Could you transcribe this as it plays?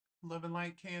Love and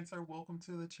Light Cancer, welcome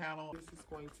to the channel. This is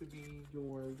going to be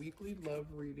your weekly love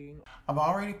reading. I've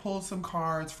already pulled some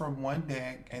cards from one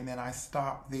deck and then I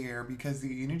stopped there because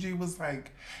the energy was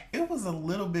like, it was a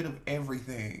little bit of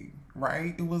everything,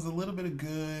 right? It was a little bit of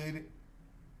good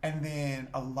and then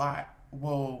a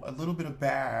little bit of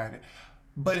bad,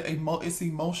 but it's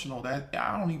emotional. That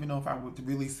I don't even know if I would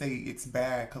really say it's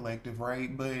bad, collective,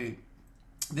 right? But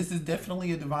this is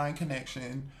definitely a divine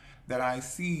connection that I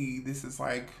see. This is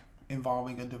like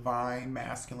involving a divine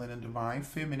masculine and divine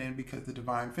feminine because the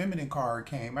divine feminine card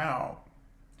came out.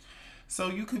 So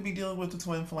you could be dealing with a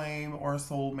twin flame or a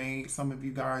soulmate. Some of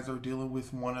you guys are dealing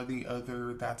with one or the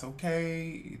other. That's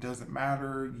okay. It doesn't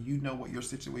matter. You know what your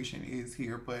situation is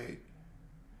here, but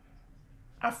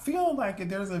I feel like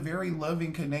there's a very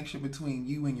loving connection between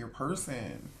you and your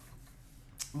person.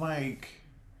 Like,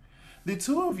 the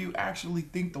two of you actually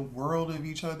think the world of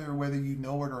each other, whether you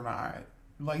know it or not.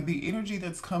 Like the energy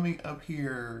that's coming up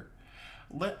here,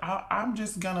 I'm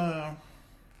just gonna,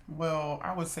 well,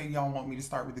 I would say y'all want me to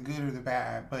start with the good or the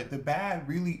bad, but the bad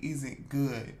really isn't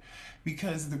good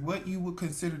because what you would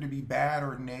consider to be bad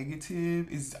or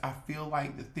negative is, I feel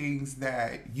like, the things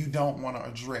that you don't want to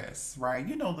address, right?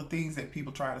 You know, the things that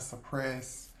people try to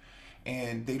suppress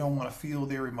and they don't want to feel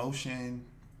their emotion.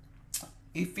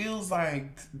 It feels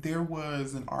like there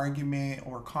was an argument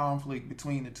or conflict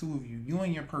between the two of you, you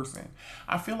and your person.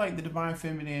 I feel like the divine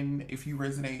feminine, if you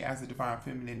resonate as a divine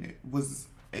feminine,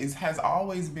 has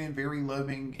always been very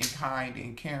loving and kind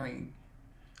and caring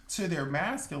to their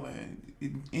masculine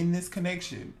in this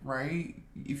connection, right?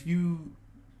 If you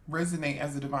resonate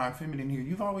as a divine feminine here,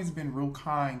 you've always been real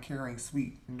kind, caring,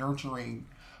 sweet, nurturing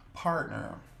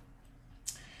partner.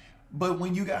 But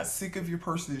when you got sick of your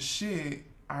person's shit,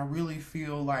 I really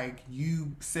feel like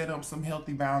you set up some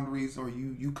healthy boundaries or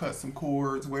you cut some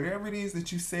cords, whatever it is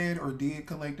that you said or did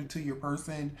collective to your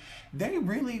person. They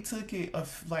really took it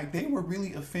like they were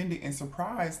really offended and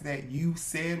surprised that you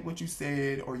said what you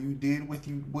said or you did what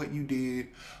you did,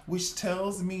 which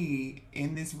tells me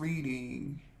in this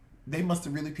reading they must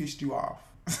have really pissed you off.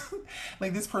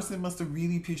 Like this person must have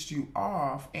really pissed you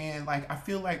off, and like I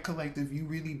feel like collective, you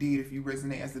really did. If you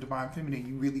resonate as the divine feminine,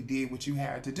 you really did what you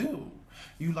had to do.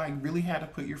 You like really had to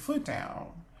put your foot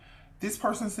down. This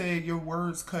person said your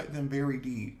words cut them very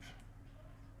deep,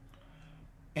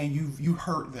 and you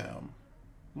hurt them.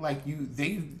 Like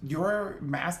your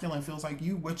masculine feels like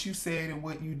what you said and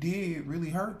what you did really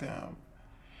hurt them,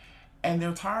 and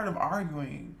they're tired of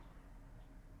arguing.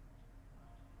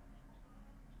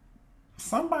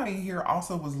 Somebody here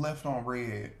also was left on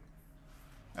red.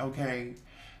 Okay,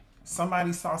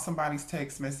 somebody saw somebody's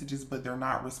text messages, but they're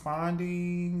not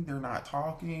responding, they're not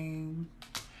talking,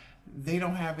 they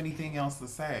don't have anything else to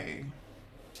say.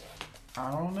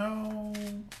 I don't know.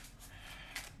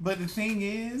 But the thing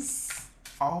is,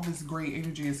 all this great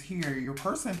energy is here. Your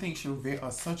person thinks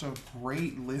you're such a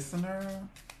great listener.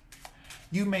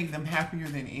 You make them happier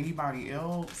than anybody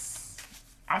else.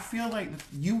 I feel like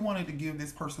you wanted to give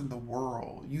this person the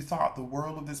world. You thought the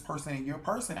world of this person, and your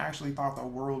person actually thought the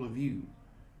world of you.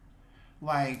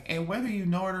 Like, and whether you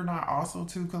know it or not, also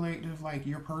too, collective, like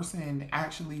your person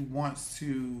actually wants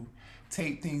to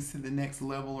take things to the next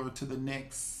level or to the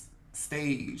next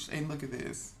stage. And look at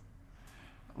this.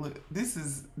 Look, this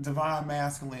is divine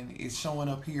masculine is showing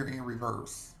up here in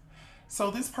reverse.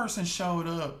 So this person showed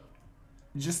up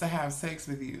just to have sex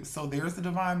with you. So there's the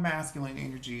divine masculine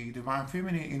energy. Divine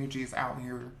feminine energy is out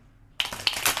here.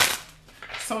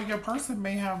 So your person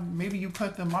may have, maybe you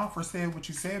cut them off or said what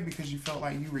you said because you felt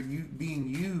like you were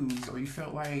being used, or you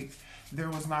felt like there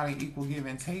was not an equal give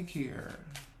and take here.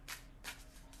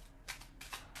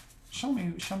 Show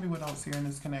me what else here in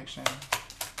this connection.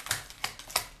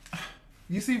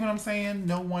 You see what I'm saying?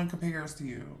 No one compares to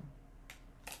you.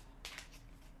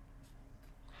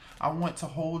 I want to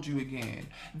hold you again.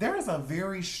 There is a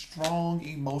very strong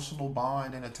emotional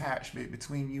bond and attachment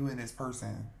between you and this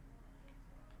person.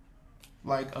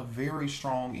 Like a very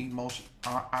strong emotion.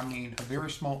 I mean, a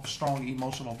very strong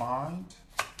emotional bond.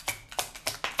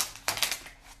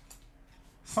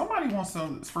 Somebody wants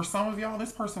to, for some of y'all,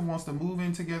 this person wants to move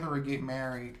in together or get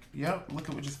married. Yep, look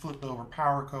at what just flipped over.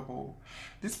 Power couple.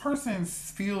 This person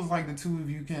feels like the two of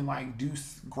you can like do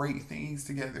great things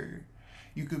together.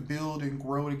 You could build and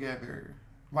grow together.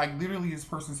 Like literally, this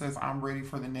person says, I'm ready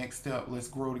for the next step. Let's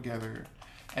grow together.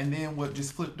 And then what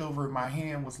just flipped over in my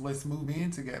hand was, let's move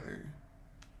in together.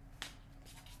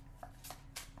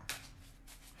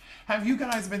 Have you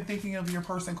guys been thinking of your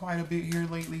person quite a bit here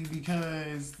lately?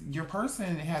 Because your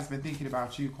person has been thinking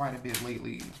about you quite a bit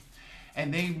lately.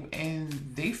 And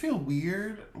they feel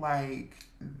weird, like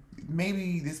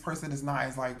maybe this person is not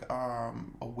as like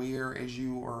aware as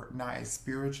you, or not as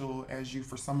spiritual as you.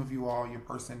 For some of you all, your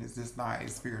person is just not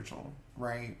as spiritual,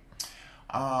 right?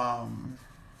 Um,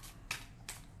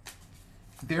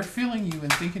 they're feeling you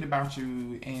and thinking about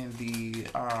you in the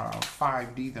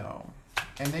 5D though.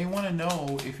 And they want to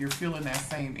know if you're feeling that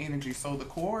same energy. So the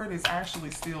cord is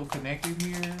actually still connected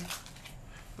here.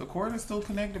 The cord is still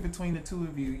connected between the two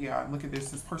of you. Yeah, look at this.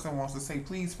 This person wants to say,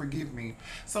 please forgive me.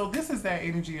 So this is that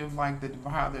energy of like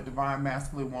how the divine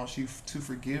masculine wants you to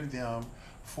forgive them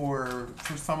for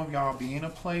some of y'all being a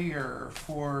player,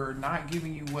 for not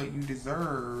giving you what you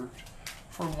deserved,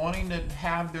 for wanting to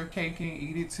have their cake and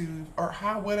eat it too, or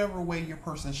how whatever way your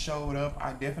person showed up.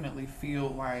 I definitely feel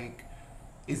like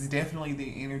it's definitely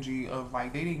the energy of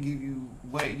like they didn't give you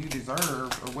what you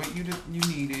deserved or what you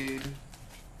needed.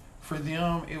 For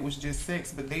them, it was just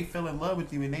sex, but they fell in love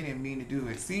with you and they didn't mean to do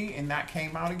it. See, and that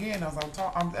came out again as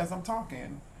I'm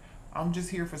talking. I'm just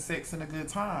here for sex and a good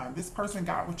time. This person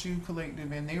got with you,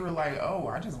 collective, and they were like, oh,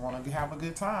 I just want to have a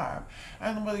good time.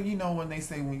 And but you know when they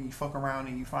say when you fuck around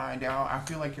and you find out, I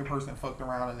feel like your person fucked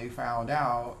around and they found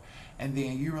out, and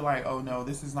then you were like, oh no,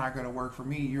 this is not going to work for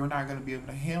me. You're not going to be able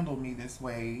to handle me this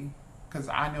way because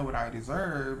I know what I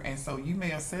deserve. And so you may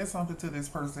have said something to this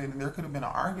person, and there could have been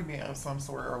an argument of some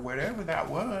sort or whatever that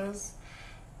was.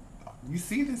 You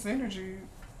see this energy.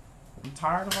 I'm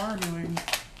tired of arguing.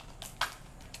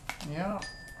 Yeah.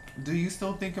 Do you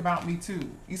still think about me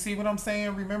too? You see what I'm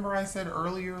saying? Remember I said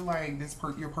earlier, like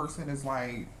your person is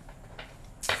like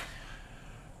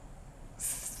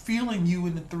feeling you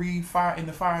in the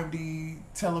 5D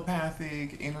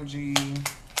telepathic energy.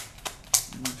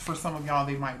 For some of y'all,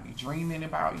 they might be dreaming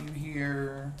about you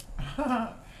here.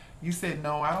 You said,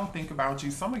 no, I don't think about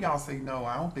you. Some of y'all say, no,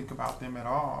 I don't think about them at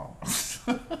all.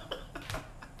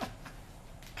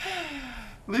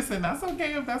 Listen, that's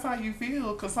okay if that's how you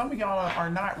feel, because some of y'all are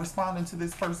not responding to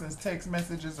this person's text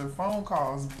messages or phone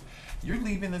calls. You're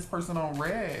leaving this person on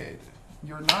red.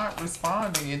 You're not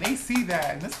responding, and they see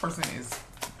that, and this person is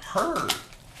hurt.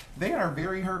 They are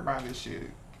very hurt by this shit.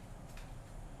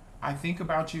 I think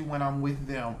about you when I'm with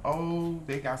them. Oh,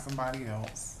 they got somebody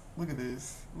else. Look at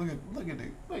this. Look at it. Look at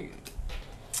it.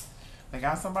 They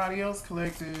got somebody else,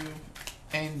 collective,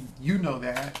 and you know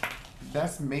that.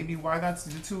 That's maybe why that's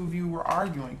the two of you were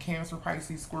arguing. Cancer,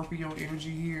 Pisces, Scorpio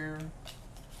energy here.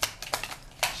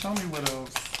 Show me what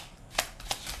else.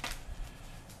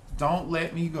 Don't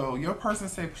let me go. Your person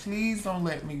said, please don't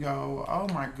let me go.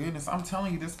 Oh my goodness. I'm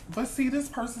telling you this. But see, this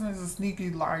person is a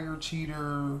sneaky liar,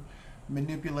 cheater,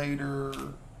 manipulator.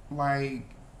 Like,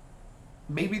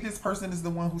 maybe this person is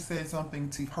the one who said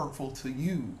something hurtful to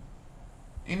you.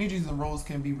 Energies and roles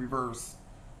can be reversed.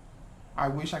 I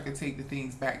wish I could take the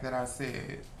things back that I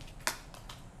said.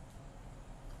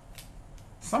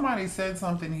 Somebody said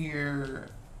something here.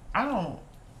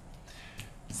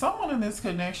 Someone in this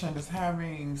connection is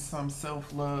having some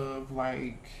self-love,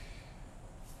 like,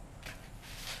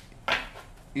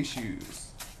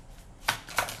 issues.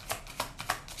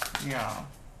 Yeah.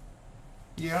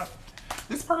 Yep.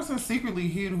 This person secretly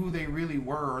hid who they really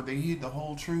were, or they hid the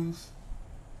whole truth,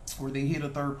 or they hid a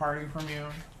third party from you.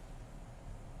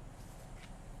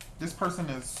 This person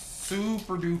is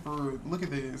super duper, look at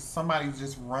this, somebody's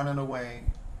just running away.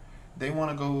 They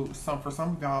want to go, for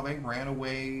some of y'all, they ran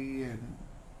away and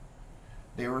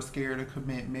they were scared of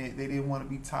commitment. They didn't want to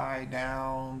be tied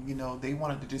down. You know, they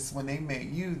wanted to just, when they met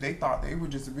you, they thought they were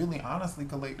just really honestly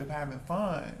collective having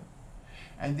fun.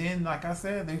 And then, like I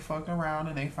said, they fucked around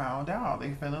and they found out.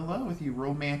 They fell in love with you,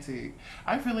 romantic.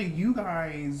 I feel like you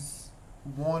guys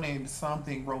wanted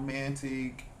something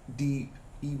romantic, deep,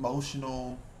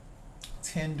 emotional,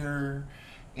 tender,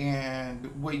 and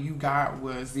what you got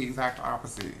was the exact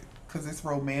opposite, because this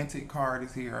romantic card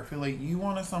is here. I feel like you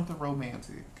wanted something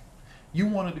romantic. You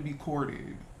wanted to be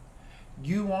courted.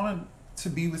 You wanted to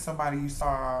be with somebody you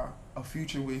saw a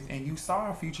future with, and you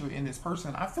saw a future in this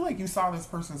person. I feel like you saw this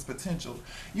person's potential.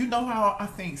 You know how I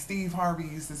think Steve Harvey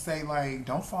used to say, like,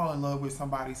 don't fall in love with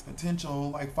somebody's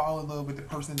potential, like fall in love with the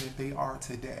person that they are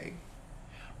today.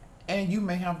 And you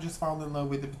may have just fallen in love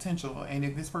with the potential. And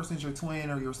if this person's your twin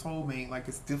or your soulmate, like,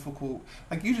 it's difficult.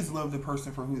 Like, you just love the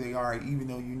person for who they are, even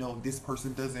though you know this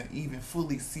person doesn't even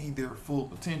fully see their full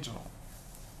potential.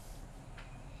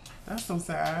 That's so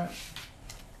sad.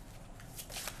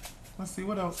 Let's see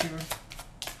what else here.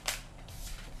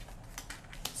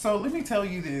 So let me tell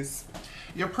you this.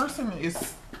 Your person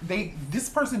is, this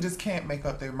person just can't make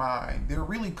up their mind. They're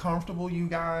really comfortable, you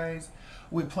guys,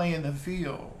 with playing the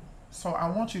field. So I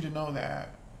want you to know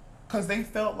that, because they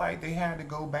felt like they had to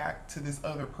go back to this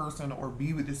other person or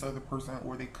be with this other person,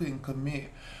 or they couldn't commit.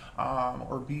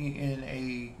 or be in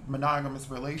a monogamous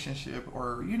relationship,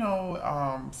 or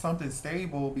something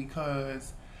stable,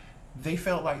 because they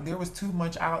felt like there was too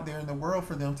much out there in the world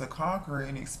for them to conquer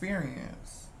and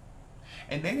experience,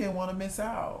 and they didn't want to miss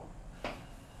out.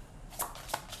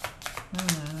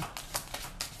 Hmm.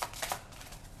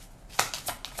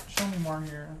 Show me more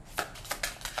here.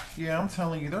 Yeah, I'm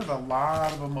telling you, there's a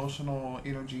lot of emotional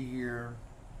energy here.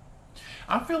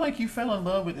 I feel like you fell in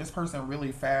love with this person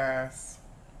really fast.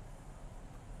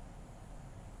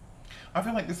 I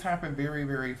feel like this happened very,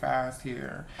 very fast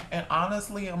here. And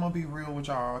honestly, I'm gonna be real with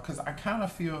y'all, because I kind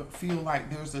of feel like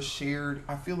there's a shared.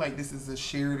 I feel like this is a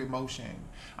shared emotion.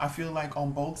 I feel like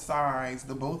on both sides,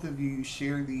 the both of you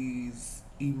share these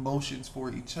emotions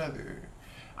for each other.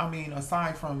 I mean,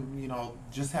 aside from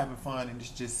just having fun and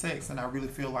it's just sex, and I really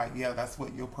feel like, yeah, that's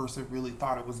what your person really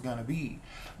thought it was gonna be,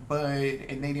 but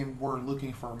and they didn't were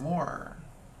looking for more.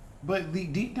 But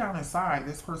deep down inside,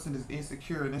 this person is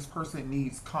insecure, and this person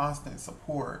needs constant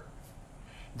support.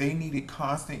 They needed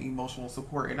constant emotional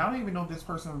support. And I don't even know if this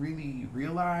person really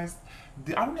realized,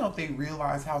 I don't know if they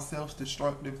realize how self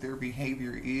destructive their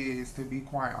behavior is, to be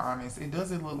quite honest. It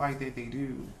doesn't look like that they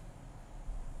do.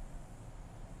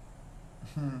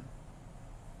 Hmm.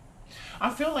 I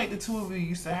feel like the two of you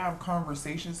used to have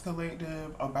conversations,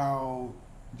 collective, about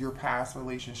your past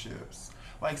relationships.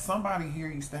 Like somebody here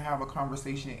used to have a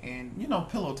conversation and,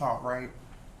 pillow talk, right?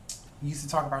 You used to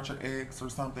talk about your ex or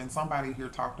something. Somebody here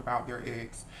talked about their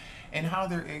ex and how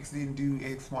their ex didn't do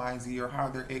X, Y, and Z, or how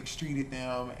their ex treated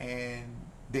them, and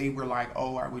they were like,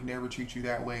 "Oh, I would never treat you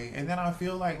that way." And then I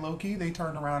feel like low key they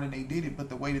turned around and they did it, but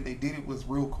the way that they did it was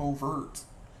real covert.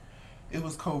 It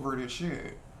was covert as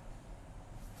shit.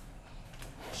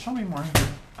 Show me more here.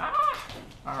 Ah!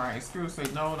 Alright, Spirit say,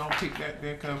 no, don't pick that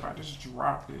deck up. I just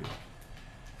dropped it.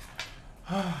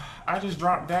 I just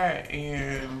dropped that,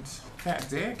 and that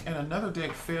deck and another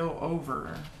deck fell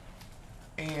over.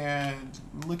 And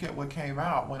look at what came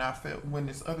out when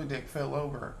this other deck fell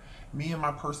over. Me and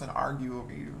my person argue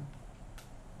over you.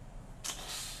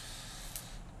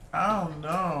 I don't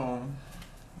know.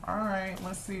 Alright,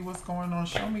 let's see what's going on.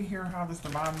 Show me here how this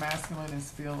divine masculine is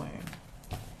feeling.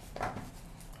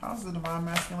 How's the divine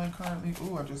masculine currently?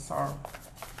 Ooh, I just saw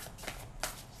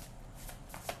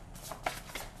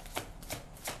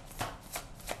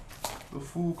the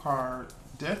Fool card.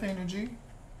 Death energy.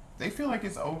 They feel like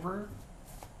it's over.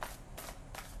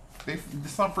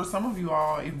 For some of you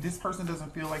all, if this person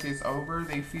doesn't feel like it's over,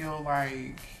 they feel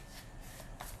like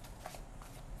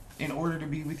in order to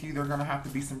be with you, there are gonna have to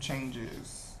be some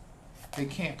changes. They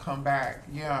can't come back.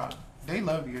 Yeah, they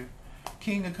love you.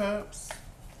 King of Cups.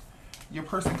 Your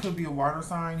person could be a water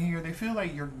sign here. They feel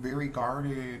like you're very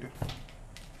guarded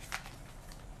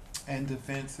and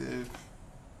defensive.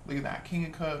 Look at that. King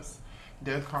of Cups,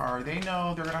 Death card. They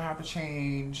know they're going to have to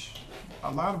change.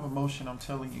 A lot of emotion, I'm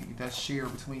telling you, that's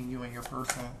shared between you and your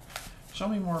person. Show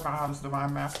me more about how this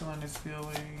divine masculine is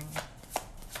feeling.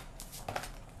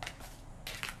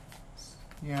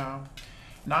 Yeah.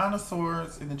 Nine of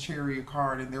Swords in the Chariot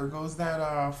card, and there goes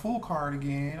that Fool card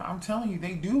again. I'm telling you,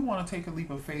 they do want to take a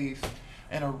leap of faith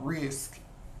and a risk.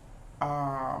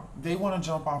 They want to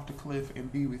jump off the cliff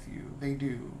and be with you. They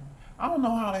do. I don't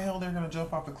know how the hell they're going to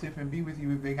jump off the cliff and be with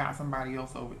you if they got somebody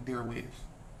else over there with.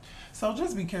 So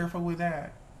just be careful with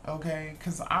that, okay?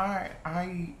 Because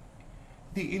the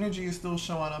energy is still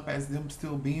showing up as them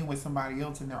still being with somebody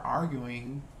else, and they're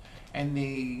arguing, and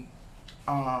the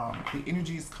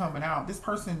energy is coming out. This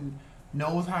person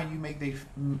knows how you made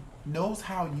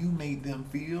them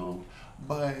feel,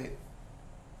 but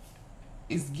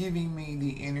it's giving me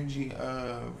the energy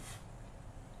of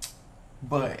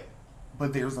but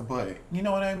there's a but. You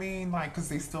know what I mean? Like, because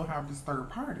they still have this third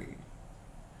party.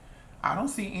 I don't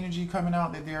see energy coming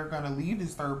out that they're going to leave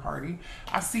this third party.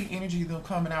 I see energy them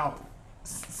coming out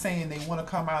saying they want to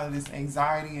come out of this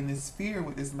anxiety and this fear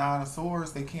with this Nine of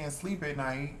Swords. They can't sleep at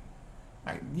night.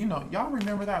 Like, y'all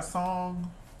remember that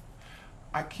song?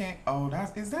 I can't. Oh,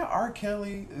 is that R.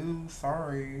 Kelly? Ooh,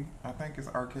 sorry. I think it's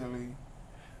R. Kelly.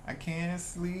 I can't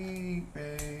sleep,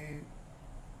 babe,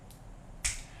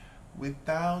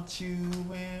 without you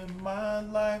in my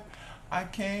life. I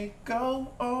can't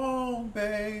go on,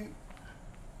 babe.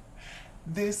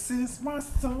 This is my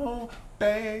soul,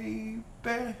 baby.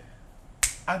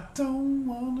 I don't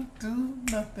wanna do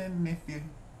nothing if you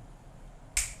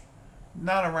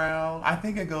not around. I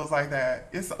think it goes like that.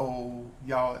 It's old,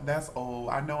 y'all. That's old.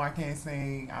 I know I can't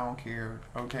sing. I don't care.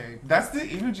 Okay. That's the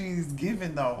energy is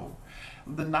given though.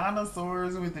 The Nine of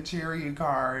Swords with the Chariot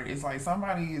card. It's like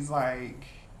somebody is like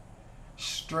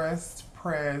stressed,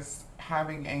 pressed,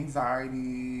 having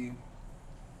anxiety.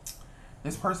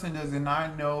 This person does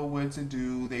not know what to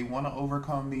do. They want to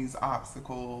overcome these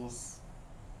obstacles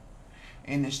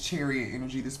in this chariot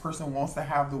energy. This person wants to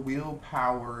have the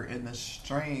willpower and the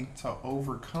strength to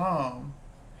overcome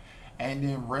and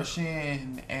then rush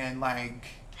in and like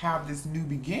have this new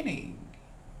beginning.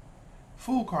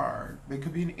 Fool card. They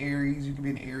could be an Aries, you could be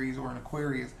an Aries or an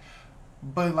Aquarius.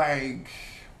 But like,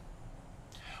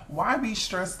 why be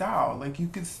stressed out? Like, you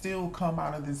could still come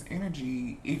out of this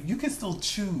energy. If you can still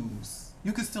choose,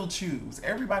 you can still choose.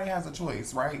 Everybody has a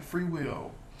choice, right? Free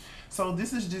will. So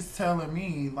this is just telling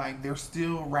me like they're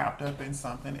still wrapped up in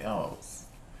something else.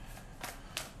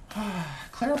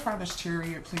 Clarify this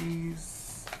chariot,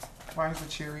 please. Why is the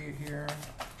chariot here?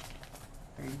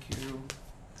 Thank you.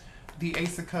 The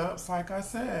Ace of Cups, like I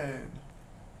said.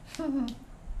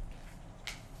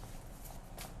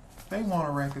 They want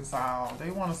to reconcile. They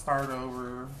want to start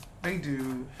over. They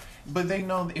do. But they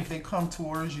know that if they come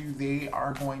towards you, they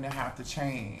are going to have to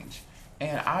change.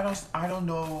 And I don't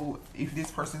know if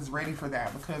this person's ready for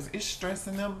that because it's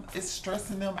stressing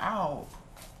them out.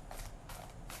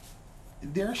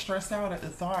 They're stressed out at the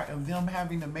thought of them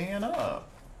having to man up.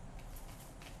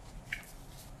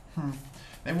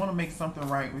 They want to make something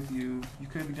right with you. You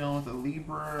could be dealing with a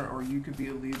Libra or you could be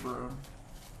a Libra.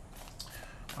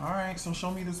 Alright, so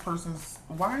show me this person's...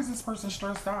 Why is this person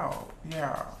stressed out?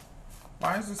 Yeah.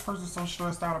 Why is this person so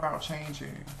stressed out about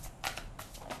changing?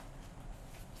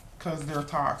 Because they're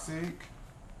toxic.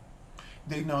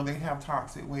 They know they have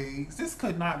toxic ways. This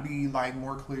could not be like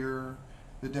more clear.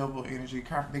 The devil energy.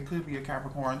 They could be a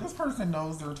Capricorn. This person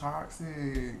knows they're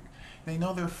toxic. They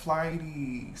know they're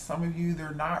flighty. Some of you,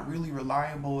 they're not really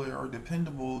reliable or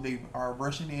dependable. They are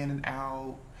rushing in and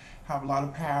out. Have a lot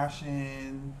of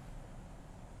passion.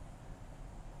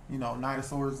 You know, Knight of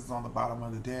Swords is on the bottom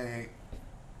of the deck.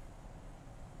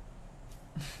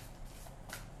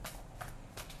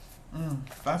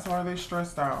 That's why they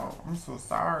stressed out. I'm so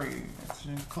sorry. It's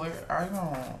just clear. I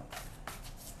don't.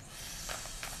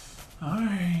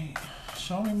 Alright.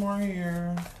 Show me more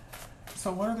here.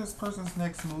 So what are this person's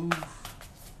next move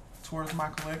towards my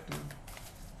collective?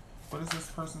 What is this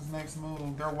person's next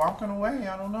move? They're walking away.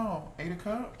 I don't know. Eight of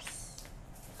Cups.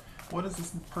 What is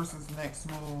this person's next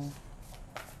move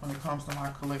when it comes to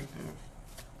my collective?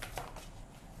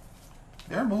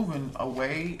 They're moving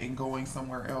away and going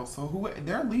somewhere else. So who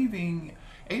they're leaving,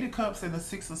 Eight of Cups and the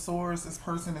Six of Swords, this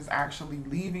person is actually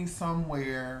leaving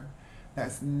somewhere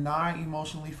that's not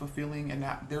emotionally fulfilling, and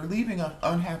they're leaving an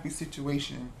unhappy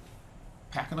situation,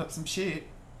 packing up some shit,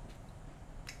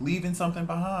 leaving something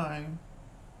behind,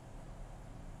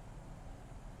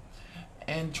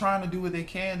 and trying to do what they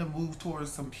can to move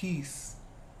towards some peace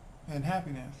and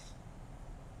happiness.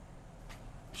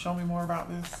 Show me more about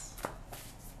this.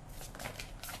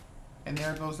 And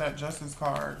there goes that Justice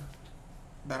card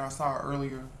that I saw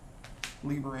earlier.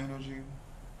 Libra energy.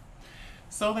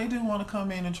 So they do want to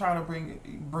come in and try to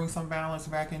bring some balance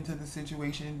back into the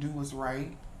situation, do what's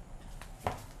right.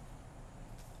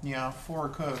 Yeah, Four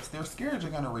of Cups. They're scared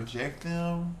you're going to reject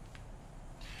them.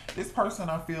 This person,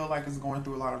 I feel like, is going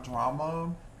through a lot of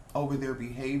drama over their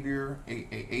behavior.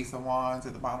 Ace of Wands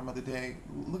at the bottom of the deck.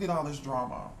 Look at all this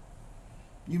drama.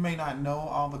 You may not know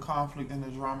all the conflict and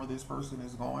the drama this person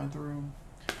is going through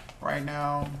right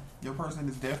now. Your person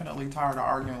is definitely tired of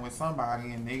arguing with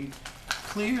somebody, and they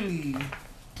clearly,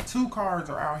 two cards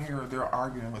are out here, they're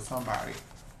arguing with somebody.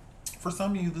 For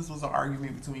some of you, this was an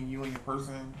argument between you and your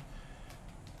person.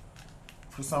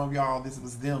 For some of y'all, this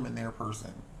was them and their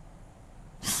person.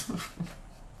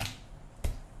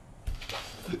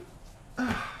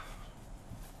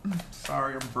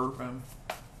 Sorry, I'm burping.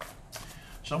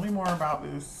 Show me more about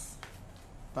this.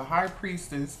 The High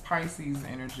Priestess, Pisces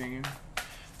energy.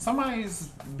 Somebody's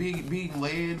being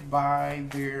led by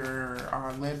their,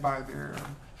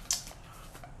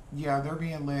 yeah, they're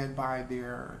being led by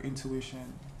their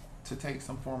intuition to take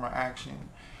some form of action.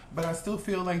 But I still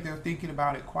feel like they're thinking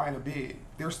about it quite a bit.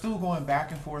 They're still going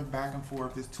back and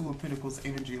forth, this Two of Pentacles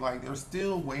energy. Like, they're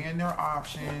still weighing their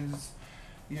options,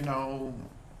 you know.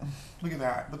 Look at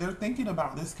that. But they're thinking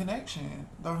about this connection.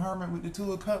 The Hermit with the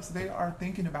Two of Cups, they are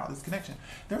thinking about this connection.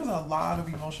 There's a lot of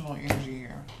emotional energy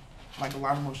here. Like, a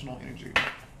lot of emotional energy.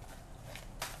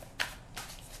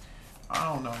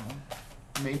 I don't know.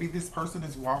 Maybe this person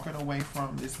is walking away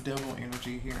from this devil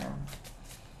energy here.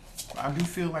 I do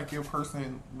feel like your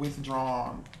person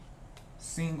withdrawn,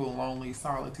 single, lonely,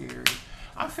 solitary.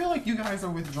 I feel like you guys are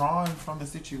withdrawn from the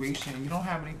situation. You don't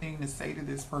have anything to say to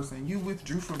this person. You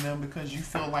withdrew from them because you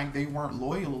feel like they weren't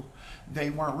loyal. They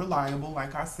weren't reliable,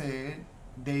 like I said.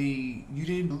 You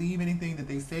didn't believe anything that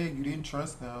they said, you didn't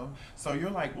trust them, so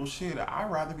you're like, well shit, I'd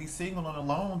rather be single and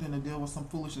alone than to deal with some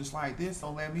foolishness like this,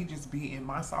 so let me just be in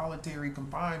my solitary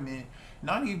confinement.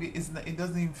 Not even it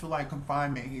doesn't even feel like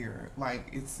confinement here, like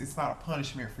it's not a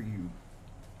punishment for you,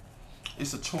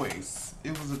 it's a choice.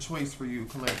 It was a choice for you,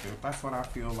 collective. That's what I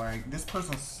feel like. This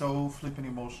person's so flipping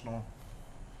emotional.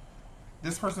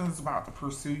 This person is about to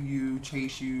pursue you,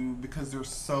 chase you, because they're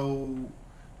so,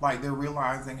 like, they're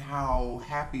realizing how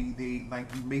happy they, like,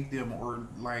 you make them, or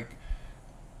like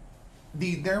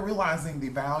they're realizing the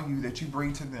value that you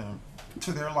bring to them,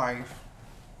 to their life,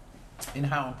 and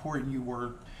how important you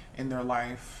were in their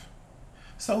life.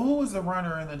 So who was the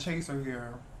runner and the chaser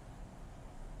here?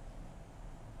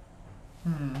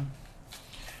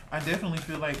 I definitely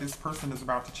feel like this person is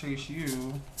about to chase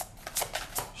you.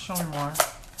 Show me more.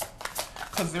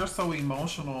 Because they're so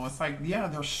emotional. It's like, yeah,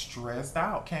 they're stressed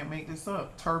out. Can't make this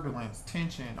up. Turbulence,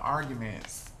 tension,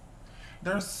 arguments.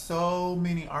 There's so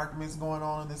many arguments going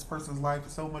on in this person's life.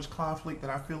 So much conflict that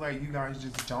I feel like you guys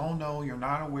just don't know. You're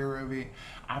not aware of it.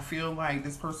 I feel like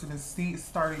this person is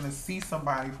starting to see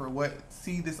somebody for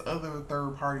see this other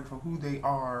third party for who they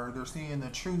are. They're seeing the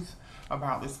truth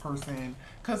about this person.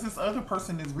 Because this other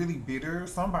person is really bitter.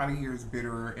 Somebody here is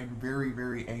bitter and very,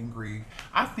 very angry.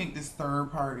 I think this third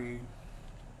party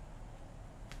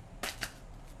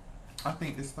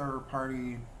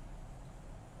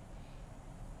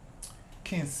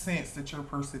can sense that your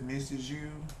person misses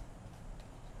you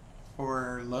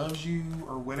or loves you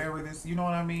or whatever this, you know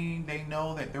what I mean? They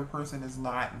know that their person is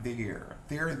not there.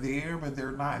 They're there, but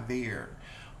they're not there.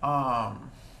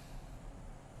 Um,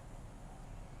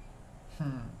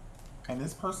 and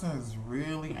this person is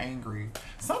really angry.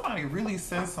 Somebody really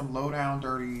says some low down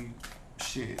dirty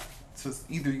shit. So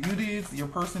either you did, your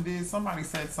person did, somebody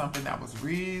said something that was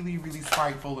really, really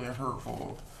spiteful and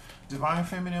hurtful. Divine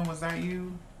Feminine, was that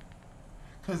you?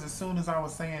 Because as soon as I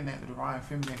was saying that, the Divine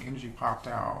Feminine energy popped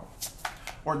out.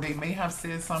 Or they may have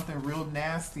said something real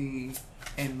nasty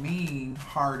and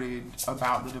mean-hearted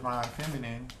about the Divine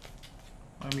Feminine.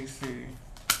 Let me see.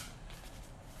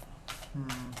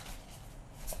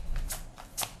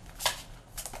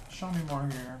 Show me more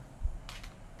here.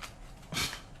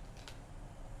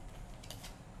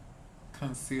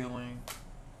 Concealing.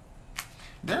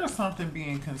 There's something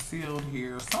being concealed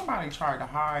here. Somebody tried to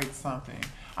hide something.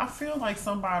 I feel like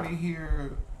somebody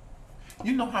here,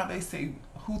 you know how they say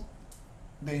who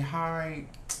they hide,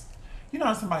 you know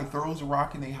how somebody throws a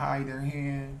rock and they hide their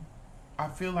hand? I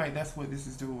feel like that's what this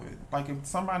is doing. Like if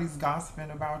somebody's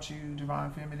gossiping about you,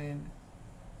 Divine Feminine,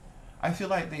 I feel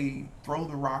like they throw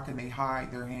the rock and they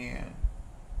hide their hand.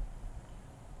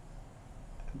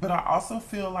 But I also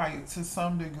feel like to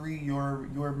some degree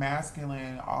your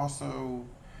masculine also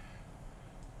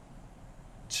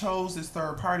chose this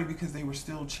third party because they were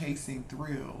still chasing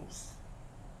thrills.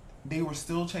 They were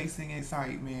still chasing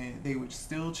excitement. They were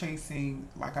still chasing,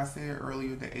 like I said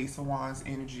earlier, the Ace of Wands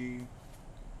energy.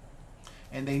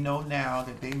 And they know now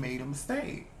that they made a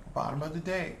mistake. Bottom of the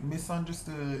deck,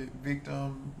 misunderstood,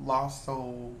 victim, lost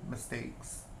soul,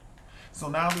 mistakes. So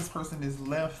now this person is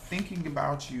left thinking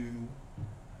about you,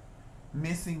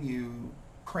 missing you,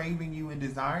 craving you, and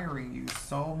desiring you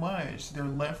so much. They're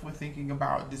left with thinking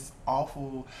about this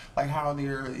awful, like how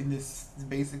they're in this,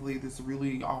 basically this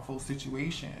really awful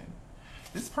situation.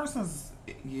 This person's,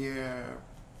 yeah,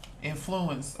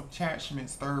 influence,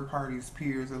 attachments, third parties,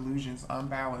 peers, illusions,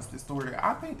 unbalanced, distorted.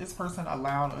 I think this person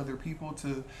allowed other people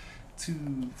to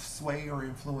sway or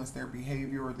influence their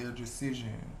behavior or their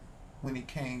decision when it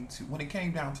came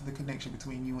down to the connection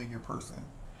between you and your person,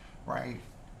 right?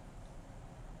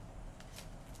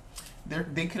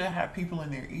 They could have had people in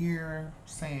their ear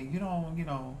saying, you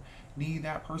don't, need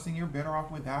that person. You're better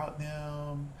off without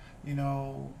them.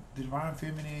 The Divine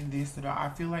Feminine, this, that. I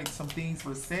feel like some things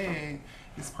were said.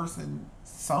 This person,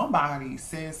 somebody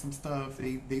said some stuff.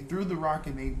 They threw the rock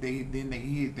and then they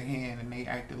hid the hand and they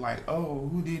acted like, oh,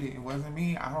 who did it? It wasn't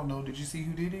me. I don't know. Did you see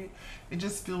who did it? It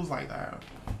just feels like that.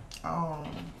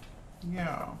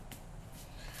 Yeah.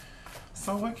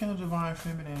 So what can a Divine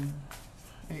Feminine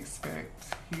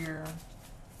expect here?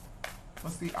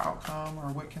 What's the outcome,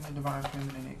 or what can the Divine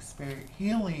Feminine expect?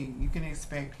 Healing. You can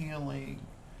expect healing.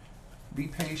 Be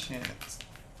patient.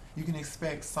 You can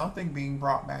expect something being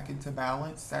brought back into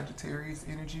balance. Sagittarius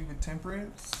energy with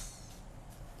Temperance.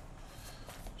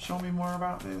 Show me more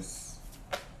about this.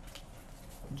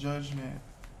 Judgment.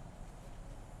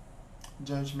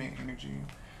 Judgment energy.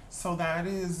 So that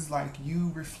is like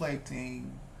you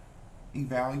reflecting,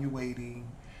 evaluating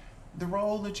the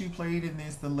role that you played in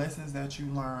this, the lessons that you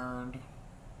learned,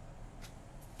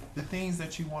 the things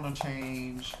that you want to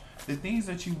change, The things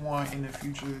that you want in the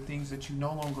future, the things that you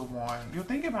no longer want. You're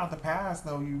thinking about the past,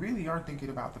 though. You really are thinking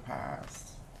about the past.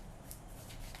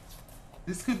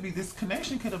 This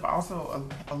connection could have also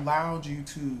allowed you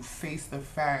to face the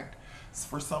fact,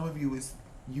 for some of you, is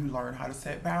you learn how to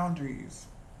set boundaries.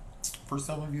 For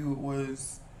some of you,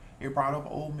 it brought up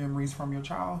old memories from your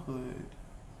childhood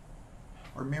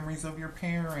or memories of your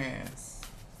parents.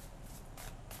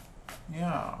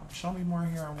 Yeah, show me more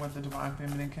here on what the Divine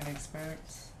Feminine can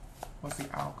expect. What's the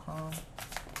outcome?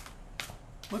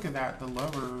 Look at that, the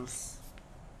Lovers.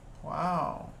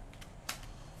 Wow.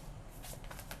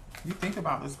 You think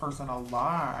about this person a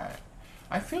lot.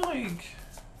 I feel like,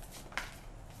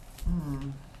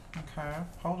 okay,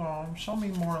 hold on. Show me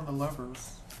more on the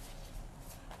Lovers.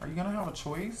 Are you gonna have a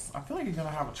choice? I feel like you're gonna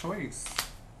have a choice.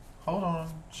 Hold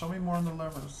on, show me more on the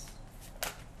Lovers.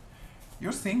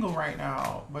 You're single right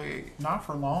now, but not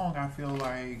for long. I feel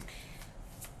like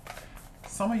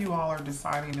some of you all are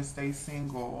deciding to stay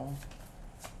single,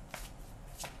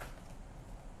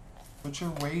 but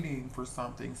you're waiting for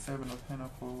something. Seven of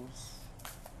Pentacles.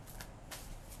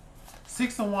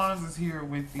 Six of Wands is here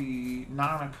with the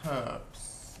Nine of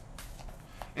Cups.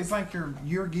 It's like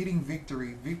you're getting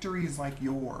victory. Victory is like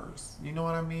yours. You know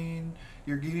what I mean?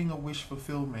 You're getting a wish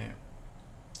fulfillment.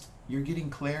 You're getting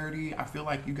clarity. I feel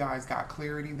like you guys got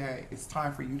clarity that it's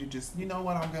time for you to just, you know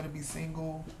what, I'm going to be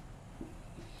single.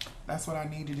 That's what I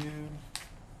need to do.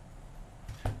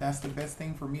 That's the best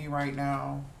thing for me right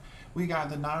now. We got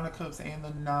the Nine of Cups and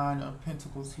the Nine of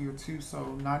Pentacles here too.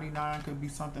 So 99 could be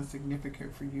something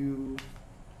significant for you.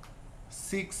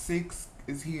 6-6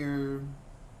 is here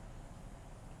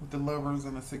with the Lovers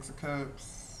and the Six of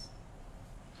Cups.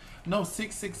 No,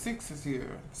 666 is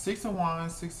here. Six of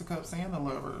Wands, Six of Cups, and the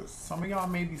Lovers. Some of y'all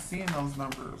may be seeing those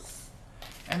numbers.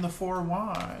 And the Four of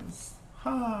Wands.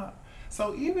 Huh.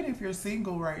 So even if you're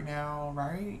single right now,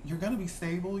 right, you're going to be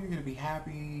stable. You're going to be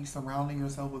happy, surrounding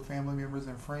yourself with family members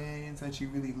and friends that you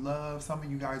really love. Some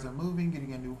of you guys are moving,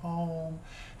 getting a new home,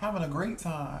 having a great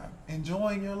time,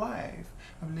 enjoying your life.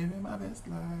 I'm living my best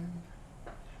life.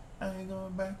 I ain't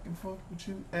going back and forth with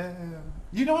you.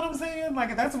 You know what I'm saying?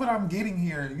 Like, that's what I'm getting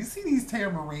here. You see these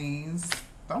tamarines.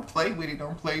 Don't play with it.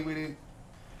 Don't play with it.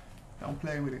 Don't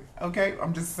play with it. Okay?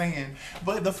 I'm just saying.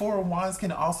 But the Four of Wands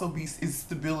can also be is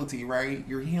stability, right?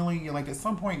 You're healing. You're like, at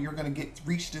some point, you're going to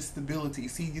reach this stability.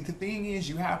 See, the thing is,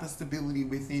 you have the stability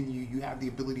within you. You have the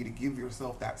ability to give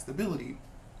yourself that stability,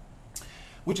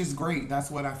 which is great. That's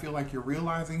what I feel like you're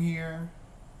realizing here.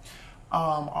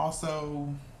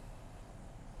 Also,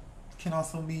 can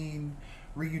also mean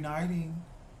reuniting.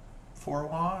 Four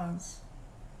of Wands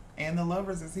and the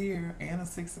Lovers is here, and the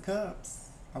Six of Cups.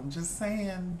 I'm just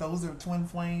saying, those are twin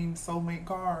flame soulmate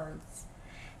cards.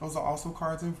 Those are also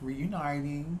cards of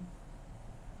reuniting,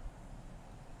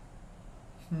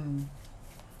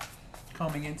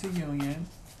 coming into union.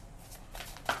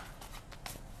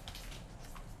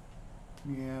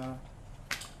 Yeah,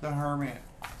 the Hermit.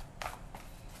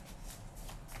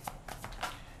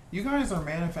 You guys are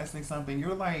manifesting something.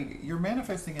 You're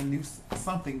manifesting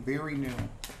something very new.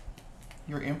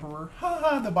 Your Emperor.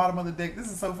 The bottom of the deck.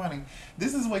 This is so funny.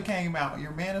 This is what came out.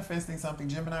 You're manifesting something.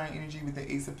 Gemini energy with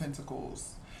the Ace of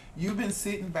Pentacles. You've been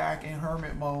sitting back in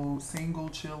hermit mode, single,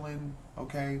 chilling.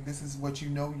 Okay, this is what you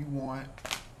know you want.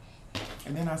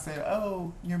 And then I said,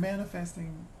 oh, you're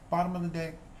manifesting. Bottom of the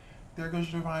deck. There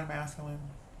goes your Divine Masculine.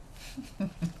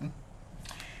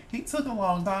 He took a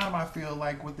long time, I feel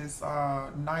like, with this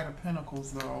Knight of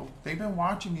Pentacles, though. They've been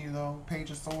watching you, though.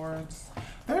 Page of Swords.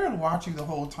 They're going to watch you the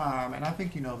whole time, and I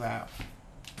think you know that.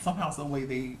 Somehow, some way,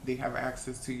 they have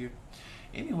access to you.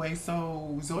 Anyway,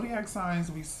 so zodiac signs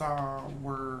we saw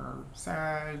were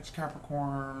Sag,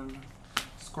 Capricorn,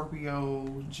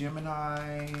 Scorpio,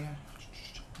 Gemini,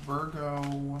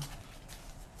 Virgo.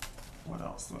 What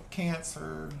else?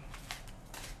 Cancer.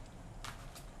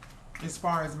 As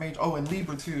far as major, and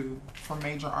Libra too, for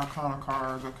major arcana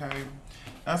cards, okay?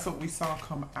 That's what we saw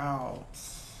come out.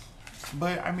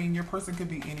 But, I mean, your person could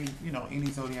be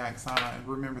any zodiac sign.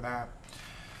 Remember that.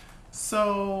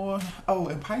 So,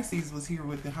 and Pisces was here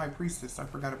with the High Priestess. I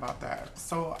forgot about that.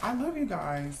 So, I love you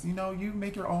guys. You know, you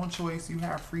make your own choice. You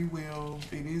have free will.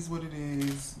 It is what it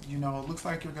is. You know, it looks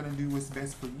like you're going to do what's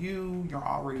best for you. You're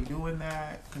already doing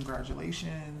that.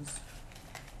 Congratulations.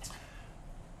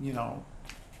 You know,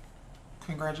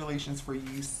 congratulations for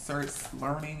you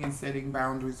learning and setting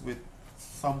boundaries with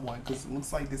someone, because it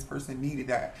looks like this person needed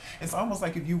that. It's almost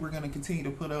like if you were going to continue to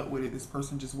put up with it, this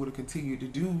person just would have continued to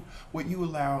do what you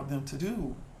allowed them to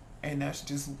do. And that's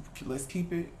just, let's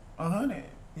keep it 100.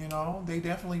 You know, they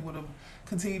definitely would have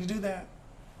continued to do that.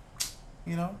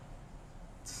 You know,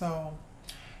 so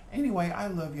Anyway, I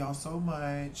love y'all so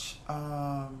much.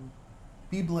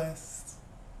 Be blessed.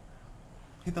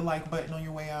 Hit the like button on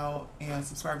your way out and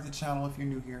subscribe to the channel if you're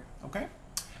new here. Okay?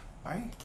 Bye.